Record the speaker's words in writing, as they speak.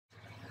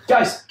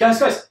Guys,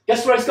 guess what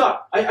I just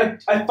got? I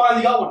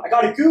finally got one. I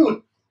got a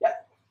Goon. Yeah.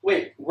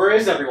 Wait, where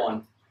is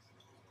everyone?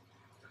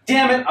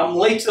 Damn it, I'm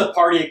late to the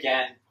party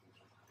again.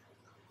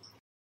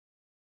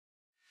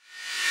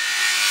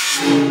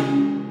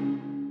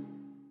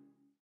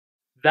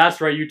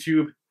 That's right,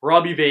 YouTube.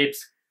 Robbie Vapes,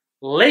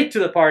 late to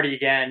the party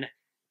again.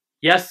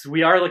 Yes,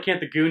 we are looking at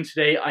the Goon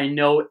today. I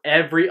know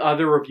every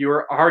other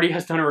reviewer already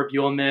has done a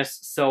review on this,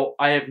 so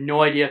I have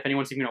no idea if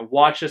anyone's even going to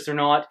watch this or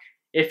not.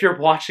 If you're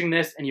watching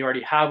this and you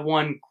already have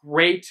one,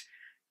 great.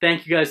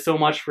 Thank you guys so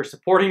much for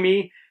supporting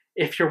me.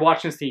 If you're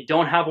watching this and you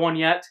don't have one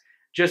yet,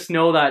 just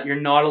know that you're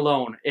not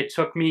alone. It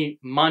took me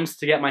months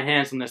to get my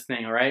hands on this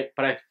thing, all right?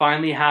 But I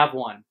finally have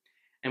one.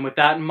 And with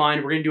that in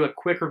mind, we're going to do a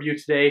quick review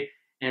today,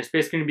 and it's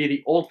basically going to be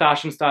the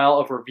old-fashioned style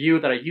of review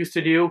that I used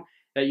to do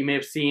that you may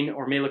have seen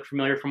or may look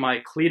familiar from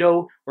my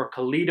Cledo or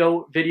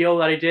Calido video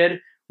that I did,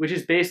 which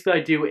is basically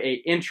I do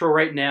a intro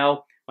right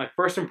now. My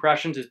first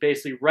impressions is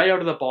basically right out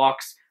of the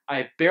box. I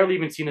have barely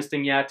even seen this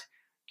thing yet.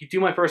 You do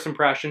my first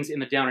impressions in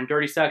the down and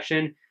dirty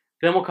section.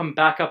 Then we'll come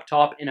back up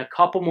top in a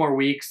couple more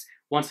weeks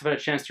once I've had a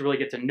chance to really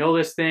get to know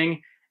this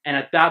thing. And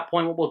at that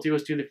point, what we'll do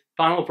is do the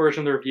final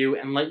version of the review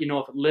and let you know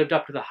if it lived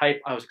up to the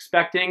hype I was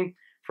expecting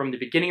from the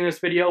beginning of this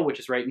video, which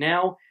is right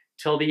now,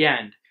 till the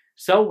end.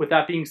 So with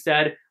that being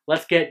said,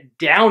 let's get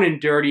down and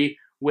dirty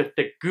with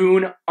the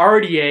Goon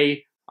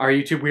RDA.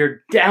 Alright YouTube, we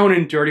are down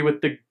and dirty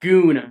with the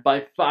Goon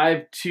by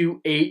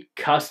 528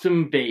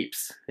 Custom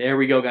Vapes. There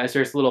we go guys,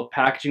 there's a little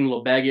packaging,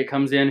 little baggie it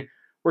comes in.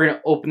 We're going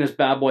to open this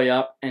bad boy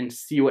up and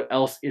see what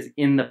else is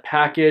in the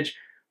package.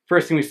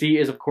 First thing we see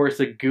is of course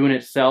the Goon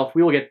itself.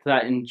 We will get to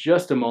that in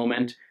just a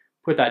moment.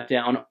 Put that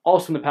down.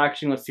 Also in the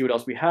packaging, let's see what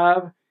else we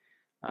have.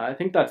 I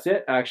think that's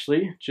it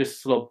actually,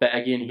 just a little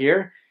baggie in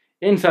here.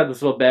 Inside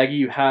this little baggie,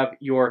 you have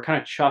your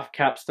kind of chuff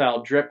cap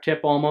style drip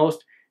tip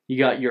almost. You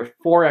got your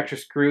 4 extra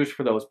screws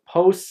for those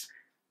posts,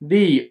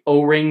 the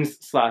O-rings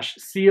 /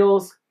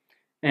 seals,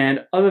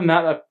 and other than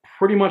that, that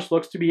pretty much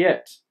looks to be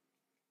it. Let's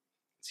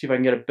see if I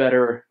can get a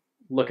better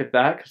look at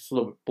that because it's a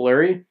little bit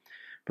blurry.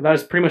 But that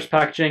is pretty much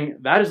packaging.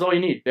 That is all you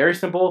need. Very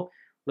simple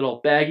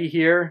little baggie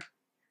here.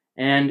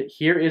 And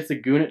here is the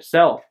Goon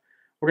itself.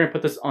 We're going to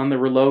put this on the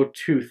reload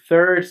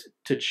 2/3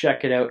 to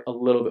check it out a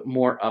little bit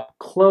more up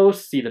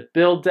close, see the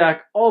build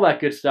deck, all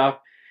that good stuff,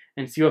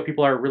 and see what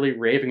people are really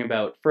raving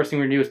about. First thing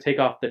we're going to do is take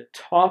off the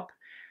top,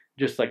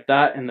 just like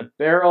that, and the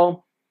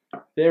barrel.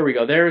 There we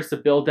go. There's the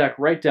build deck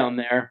right down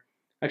there.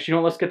 Actually,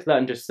 no, let's get to that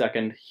in just a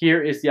second.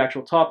 Here is the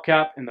actual top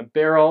cap and the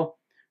barrel.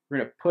 We're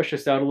going to push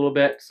this out a little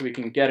bit so we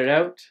can get it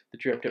out. The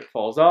drip tip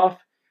falls off.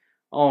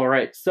 All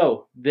right,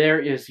 so there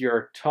is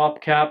your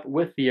top cap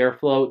with the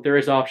airflow. There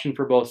is option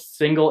for both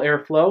single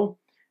airflow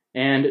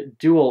and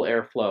dual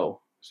airflow.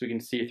 So you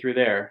can see through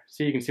there.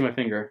 See, you can see my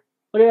finger.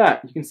 Look at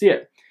that, you can see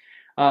it.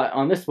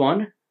 On this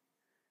one,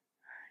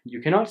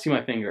 you cannot see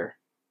my finger.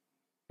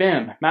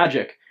 Bam,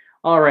 magic.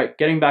 All right,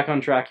 getting back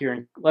on track here,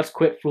 and let's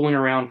quit fooling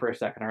around for a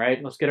second, all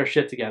right? Let's get our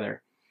shit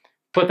together.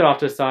 Put that off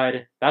to the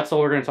side. That's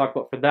all we're gonna talk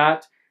about for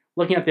that.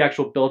 Looking at the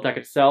actual build deck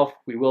itself,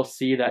 we will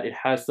see that it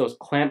has those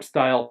clamp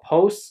style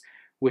posts,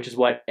 which is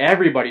what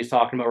everybody's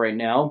talking about right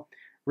now.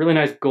 Really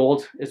nice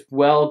gold as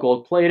well,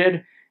 gold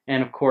plated,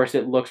 and of course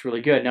it looks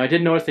really good. Now I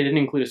did notice they didn't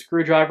include a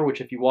screwdriver,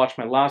 which if you watched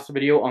my last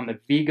video on the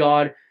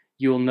V-God,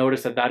 you'll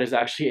notice that that is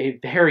actually a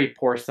very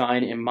poor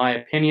sign in my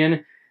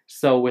opinion.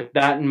 So with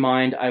that in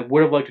mind, I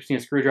would have liked to have seen a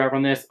screwdriver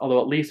on this, although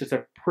at least it's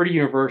a pretty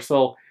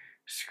universal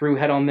screw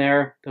head on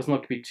there. Doesn't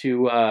look to be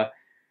too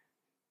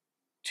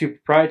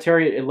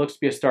proprietary. It looks to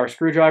be a star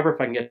screwdriver if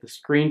I can get the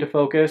screen to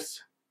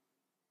focus.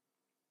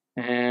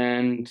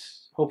 And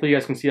hopefully you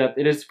guys can see that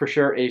it is for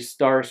sure a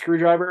star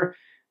screwdriver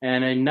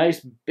and a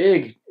nice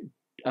big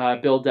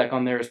build deck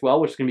on there as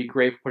well, which is going to be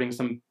great for putting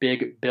some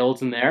big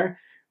builds in there,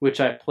 which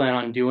I plan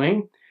on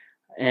doing.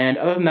 And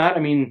other than that, I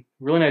mean,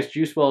 really nice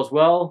juice well as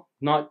well.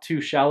 Not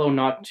too shallow,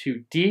 not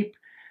too deep.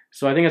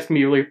 So I think that's going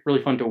to be really,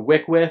 really fun to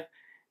wick with.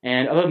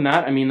 And other than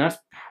that, I mean, that's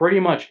pretty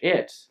much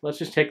it. Let's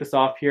just take this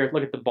off here.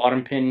 Look at the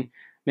bottom pin.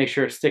 Make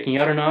sure it's sticking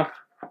out enough.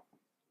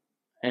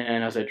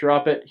 And as I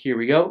drop it, here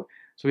we go.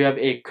 So we have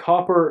a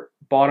copper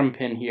bottom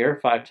pin here,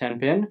 510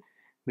 pin.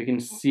 We can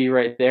see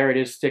right there it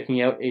is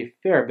sticking out a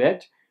fair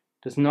bit.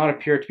 Does not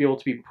appear to be able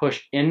to be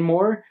pushed in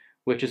more,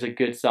 which is a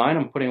good sign.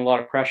 I'm putting a lot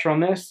of pressure on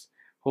this.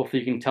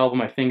 Hopefully you can tell by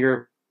my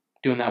finger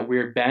doing that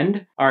weird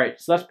bend. All right,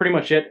 so that's pretty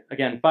much it.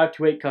 Again,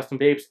 528 Custom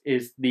Vapes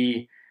is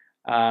the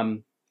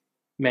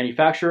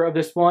manufacturer of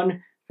this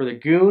one for the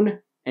Goon.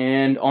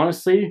 And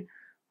honestly,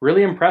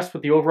 really impressed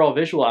with the overall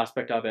visual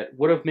aspect of it.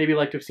 Would have maybe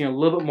liked to have seen a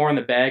little bit more in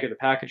the bag or the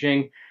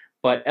packaging.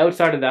 But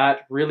outside of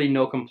that, really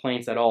no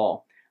complaints at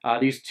all.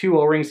 These 2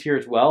 O-rings here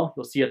as well,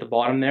 you'll see at the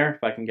bottom there,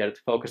 if I can get it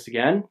to focus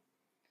again.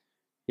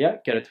 Yeah,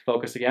 get it to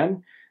focus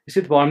again. You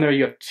see at the bottom there,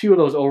 you have 2 of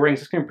those O-rings.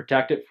 That's going to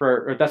protect it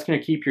or that's going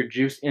to keep your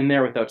juice in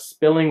there without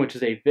spilling, which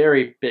is a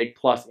very big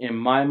plus in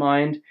my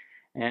mind.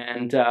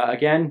 And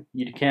again,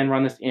 you can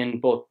run this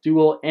in both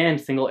dual and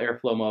single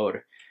airflow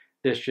mode.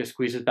 This just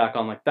squeezes back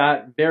on like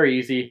that, very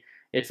easy.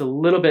 It's a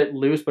little bit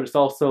loose, but it's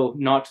also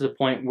not to the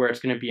point where it's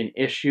going to be an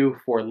issue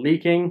for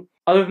leaking.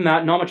 Other than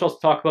that, not much else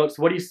to talk about.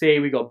 So what do you say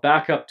we go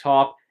back up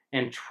top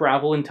and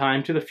travel in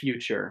time to the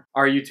future?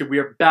 All right, YouTube, we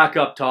are back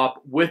up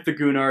top with the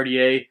Goon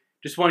RDA.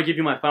 Just want to give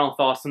you my final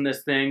thoughts on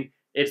this thing.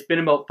 It's been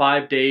about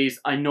 5 days.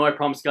 I know I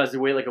promised you guys to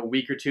wait like a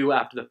week or two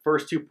after the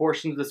first 2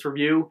 portions of this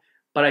review,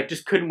 but I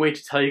just couldn't wait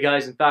to tell you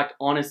guys. In fact,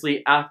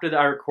 honestly, after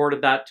I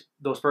recorded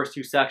those first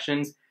 2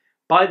 sections,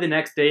 by the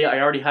next day, I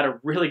already had a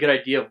really good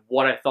idea of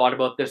what I thought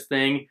about this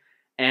thing,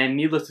 and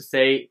needless to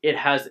say, it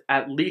has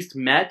at least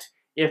met,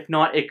 if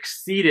not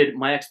exceeded,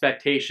 my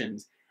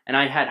expectations. And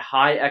I had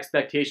high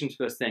expectations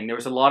for this thing. There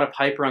was a lot of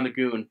hype around the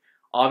Goon.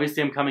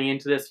 Obviously, I'm coming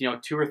into this,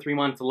 2 or 3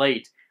 months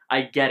late.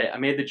 I get it. I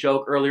made the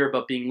joke earlier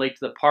about being late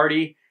to the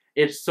party.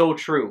 It's so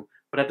true.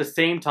 But at the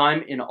same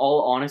time, in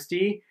all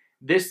honesty,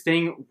 this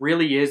thing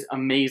really is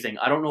amazing.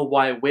 I don't know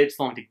why I waited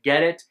so long to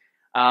get it.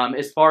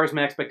 As far as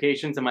my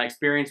expectations and my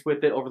experience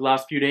with it over the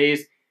last few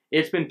days,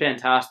 it's been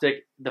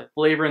fantastic. The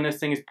flavor in this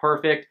thing is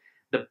perfect.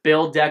 The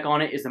build deck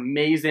on it is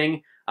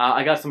amazing.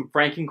 I got some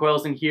franking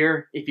coils in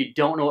here. If you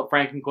don't know what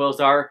franking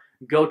coils are,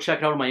 go check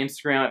it out on my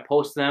Instagram. I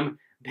post them.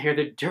 They're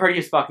the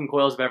dirtiest fucking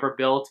coils I've ever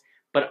built.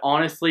 But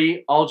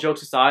honestly, all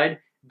jokes aside,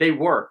 they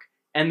work.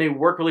 And they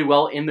work really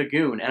well in the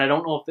Goon. And I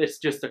don't know if it's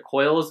just the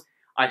coils.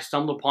 I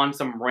stumbled upon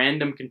some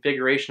random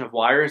configuration of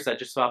wires that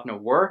just so happen to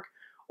work,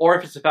 or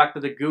if it's the fact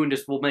that the Goon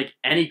just will make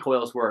any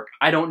coils work.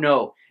 I don't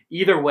know.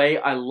 Either way,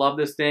 I love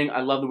this thing.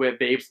 I love the way it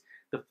vapes,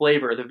 the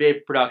flavor, the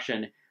vape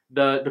production,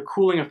 the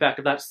cooling effect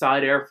of that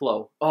side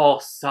airflow. Oh,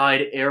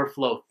 side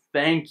airflow.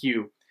 Thank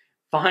you.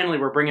 Finally,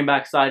 we're bringing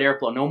back side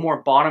airflow. No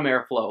more bottom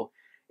airflow.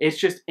 It's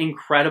just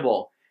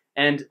incredible.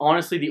 And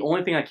honestly, the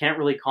only thing I can't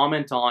really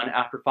comment on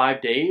after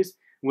 5 days,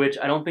 which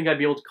I don't think I'd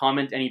be able to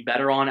comment any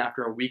better on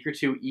after a week or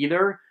 2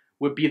 either,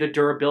 would be the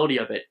durability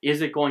of it.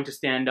 Is it going to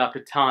stand up to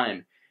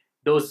time?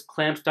 Those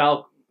clamp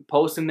style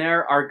posts in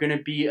there are going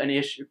to be an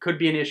issue, could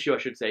be an issue I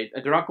should say.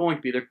 They're not going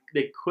to be,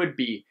 they could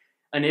be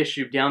an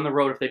issue down the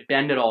road if they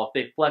bend at all, if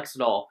they flex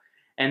at all.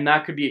 And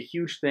that could be a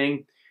huge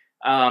thing.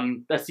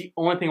 That's the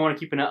only thing I want to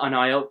keep an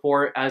eye out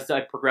for as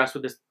I progress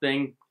with this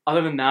thing.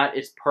 Other than that,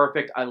 it's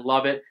perfect. I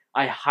love it.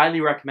 I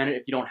highly recommend it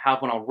if you don't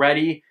have one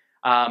already.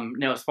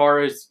 Now, as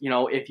far as,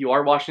 if you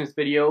are watching this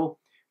video,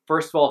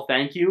 first of all,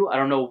 thank you. I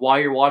don't know why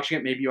you're watching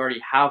it. Maybe you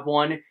already have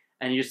one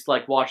and you just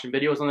like watching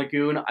videos on the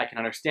Goon. I can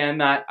understand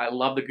that. I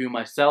love the Goon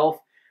myself.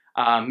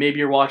 Maybe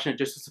you're watching it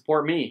just to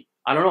support me.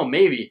 I don't know,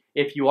 maybe.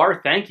 If you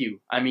are, thank you.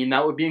 I mean,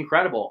 that would be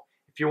incredible.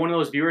 If you're one of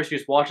those viewers who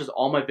just watches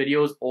all my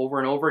videos over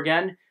and over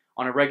again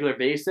on a regular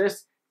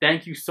basis,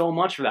 thank you so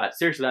much for that.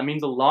 Seriously, that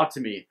means a lot to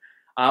me.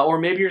 Or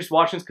maybe you're just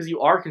watching this because you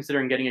are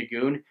considering getting a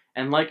Goon,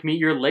 and like me,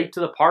 you're late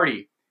to the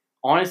party.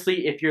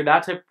 Honestly, if you're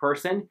that type of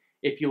person,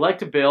 if you like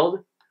to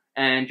build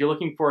and you're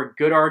looking for a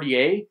good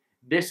RDA,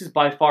 this is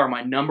by far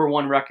my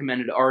 #1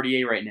 recommended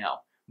RDA right now.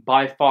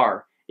 By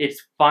far.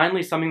 It's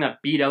finally something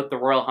that beat out the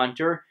Royal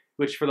Hunter,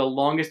 which for the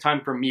longest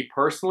time for me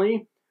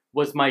personally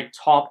was my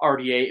top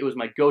RDA. It was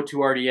my go-to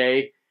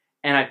RDA,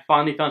 and I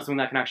finally found something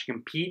that can actually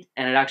compete,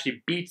 and it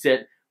actually beats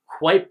it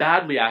quite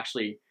badly,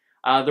 actually.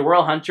 The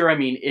Royal Hunter, I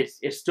mean,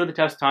 it stood the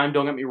test of time,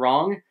 don't get me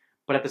wrong,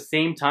 but at the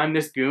same time,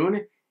 this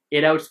Goon,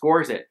 it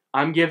outscores it.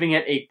 I'm giving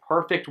it a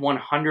perfect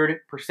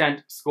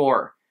 100%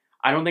 score.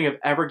 I don't think I've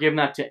ever given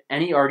that to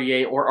any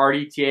RDA or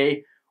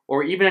RDTA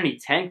or even any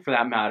tank for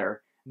that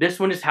matter. This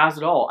one just has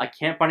it all. I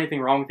can't find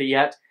anything wrong with it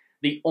yet.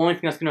 The only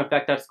thing that's going to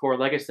affect that score,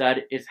 like I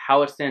said, is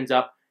how it stands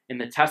up in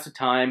the test of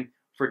time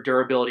for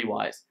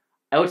durability-wise.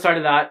 Outside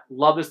of that,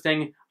 love this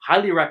thing.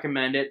 Highly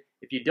recommend it.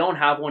 If you don't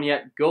have one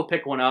yet, go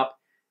pick one up.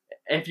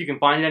 If you can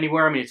find it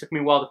anywhere. I mean, it took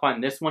me a while to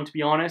find this one, to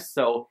be honest.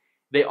 So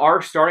they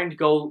are starting to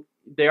go.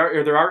 They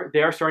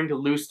are starting to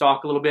lose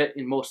stock a little bit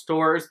in most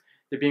stores.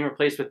 They're being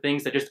replaced with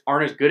things that just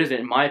aren't as good as it,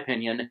 in my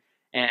opinion.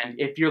 And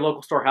if your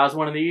local store has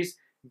one of these,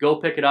 go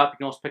pick it up. You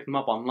can also pick them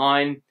up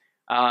online.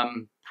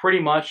 Pretty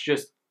much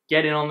just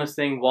get in on this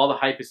thing while the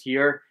hype is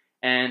here,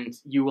 and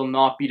you will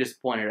not be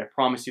disappointed. I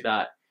promise you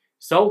that.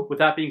 So, with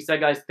that being said,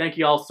 guys, thank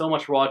you all so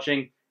much for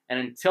watching. And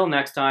until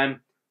next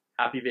time,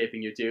 happy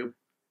vaping, YouTube.